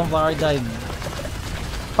was a sunflower, I died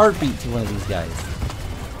heartbeat to one of these guys.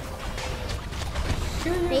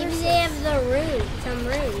 Maybe they have the rune, some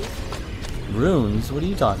runes. Runes? What are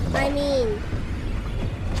you talking about? I mean,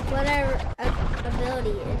 whatever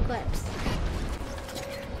ability it equips.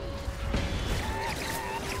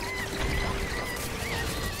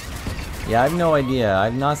 Yeah, I have no idea.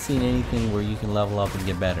 I've not seen anything where you can level up and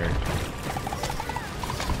get better.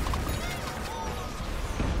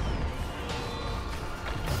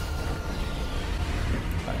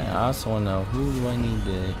 I also want to know, who do I need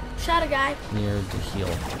to Shot a guy. near to heal?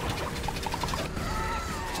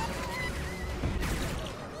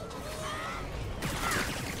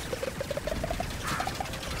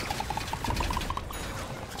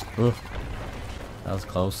 Ooh, that was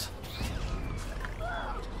close.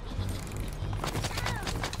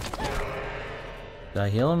 Did I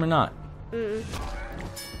heal him or not?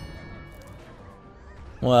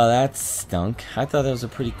 Well, that stunk. I thought that was a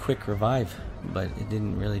pretty quick revive, but it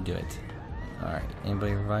didn't really do it. Alright,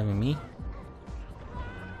 anybody reviving me?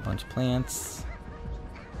 Bunch of plants.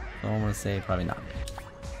 So I'm gonna say probably not.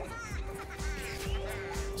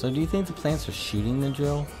 So do you think the plants are shooting the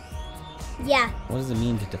drill? Yeah, What does it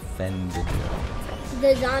mean to defend the drill?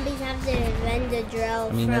 the zombies have to defend the drill.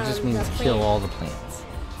 I mean, that just means the kill plant. all the plants.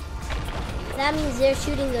 That means they're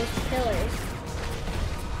shooting those pillars.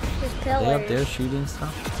 Those Are pillars. they up there shooting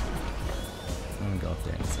stuff? I'm gonna go up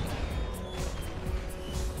there and see.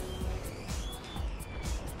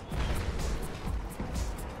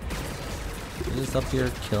 They're just up here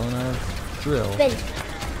killing our drill. Spin.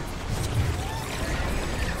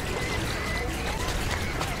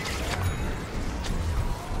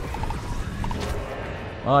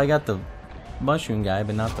 Oh, I got the mushroom guy,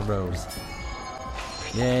 but not the rose.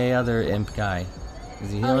 Yay, other imp guy.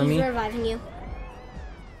 Is he Oh, healing he's me? reviving you.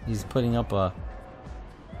 He's putting up a...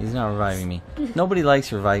 He's not reviving me. Nobody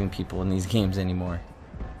likes reviving people in these games anymore.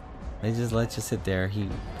 They just let you sit there. He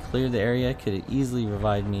cleared the area, could have easily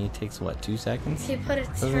revived me. It takes, what, 2 seconds? He put a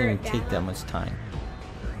Doesn't even turret take down. that much time.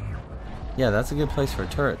 Yeah, that's a good place for a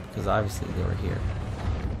turret, because obviously they were here.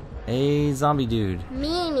 Hey, zombie dude.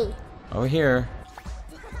 Meanie. Over here.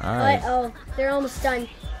 Alright. Oh, they're almost done.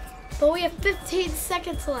 But we have 15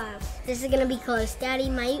 seconds left. This is gonna be close. Daddy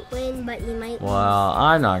might win, but he might Well,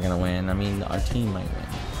 I'm not gonna win. I mean, our team might win.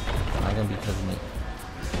 It's not gonna be because of me.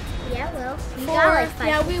 lose. Yeah, well, you 4. got like 5.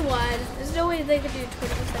 Yeah, we won. There's no way they could do 20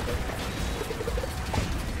 seconds.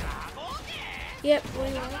 Yep, we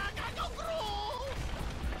won.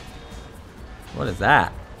 What is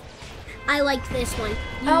that? I like this one. You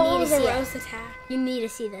Oh, it need was to a see rose it. attack. You need to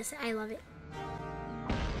see this. I love it.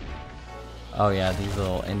 Oh yeah, these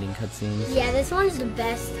little ending cutscenes. Yeah, this one's the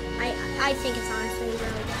best. I think it's honestly really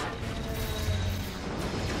good.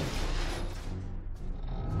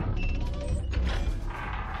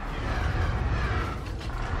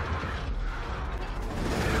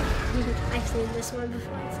 I've seen this one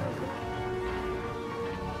before. It's so cool.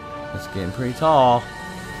 It's getting pretty tall.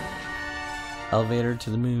 Elevator to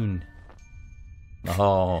the moon.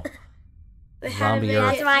 Oh, They had to Zombie make Earth.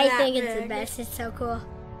 That's it why I that think it's the big. best. It's so cool.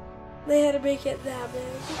 They had to make it that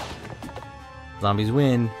big. zombies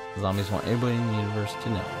win. Zombies want everybody in the universe to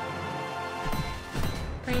know.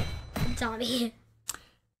 Plant zombie.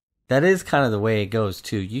 That is kind of the way it goes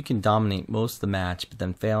too. You can dominate most of the match, but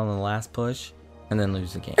then fail in the last push, and then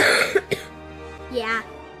lose the game. Yeah.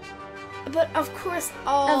 But of course,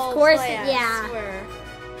 all Of course, plants yeah. were.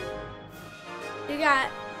 You got,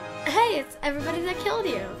 hey, it's everybody that killed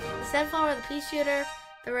you. The sunflower, the pea shooter,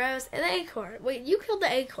 the rose, and the acorn. Wait, you killed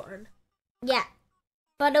the acorn. Yeah.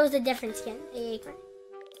 But it was a different skin. The acorn.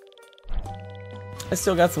 I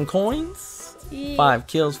still got some coins. Yeah. 5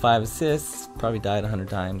 kills, 5 assists. Probably died 100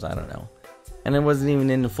 times. I don't know. And it wasn't even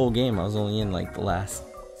in the full game. I was only in like the last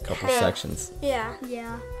couple Yeah. sections. Yeah.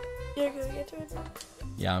 Yeah. You're gonna get to it now.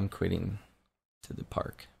 Yeah, I'm quitting to the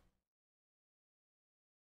park.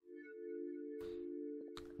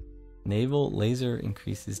 Naval laser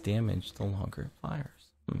increases damage the longer it fires.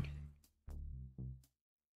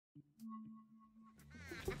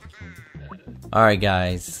 Alright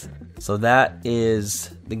guys, so that is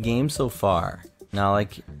the game so far. Now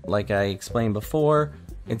like I explained before,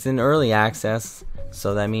 it's in early access,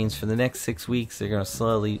 so that means for the next 6 weeks they're going to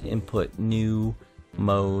slowly input new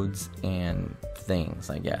modes and things,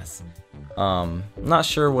 I guess. I'm not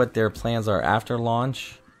sure what their plans are after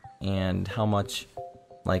launch and how much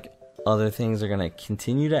like other things are going to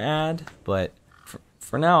continue to add, but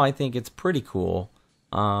for now I think it's pretty cool.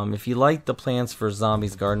 If you like the Plants vs.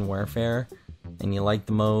 Zombies Garden Warfare and you like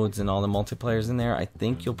the modes and all the multiplayers in there, I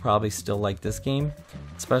think you'll probably still like this game,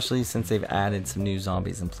 especially since they've added some new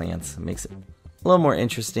zombies and plants. It makes it a little more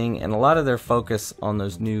interesting, and a lot of their focus on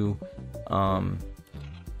those new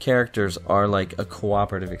characters are like a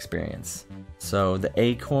cooperative experience. So the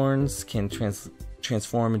acorns can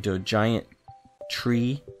transform into a giant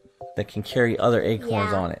tree that can carry other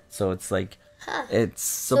acorns on it. So it's like it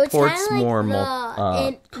supports so more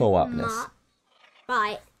co-opness.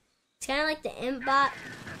 Right. It's kind of like the Mbot,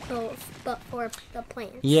 but for the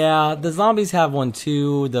plants. Yeah, the zombies have one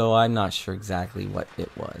too, though I'm not sure exactly what it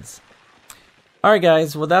was. Alright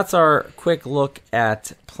guys, well that's our quick look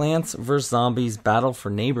at Plants vs. Zombies Battle for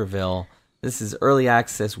Neighborville. This is early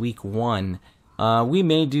access week 1. We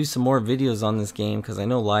may do some more videos on this game because I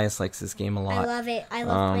know Elias likes this game a lot. I love it. I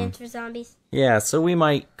love Plants vs. Zombies. Yeah, so we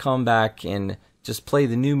might come back and just play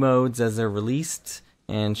the new modes as they're released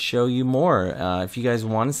and show you more. If you guys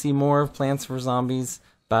want to see more of Plants vs. Zombies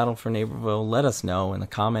Battle for Neighborville, let us know in the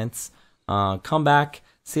comments. Come back,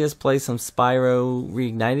 see us play some Spyro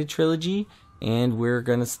Reignited Trilogy, and we're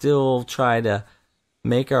going to still try to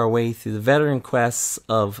make our way through the veteran quests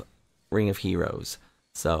of Ring of Heroes.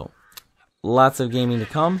 So, lots of gaming to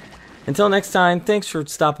come. Until next time, thanks for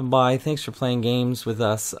stopping by. Thanks for playing games with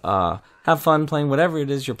us. Have fun playing whatever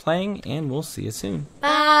it is you're playing, and we'll see you soon.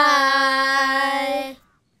 Bye.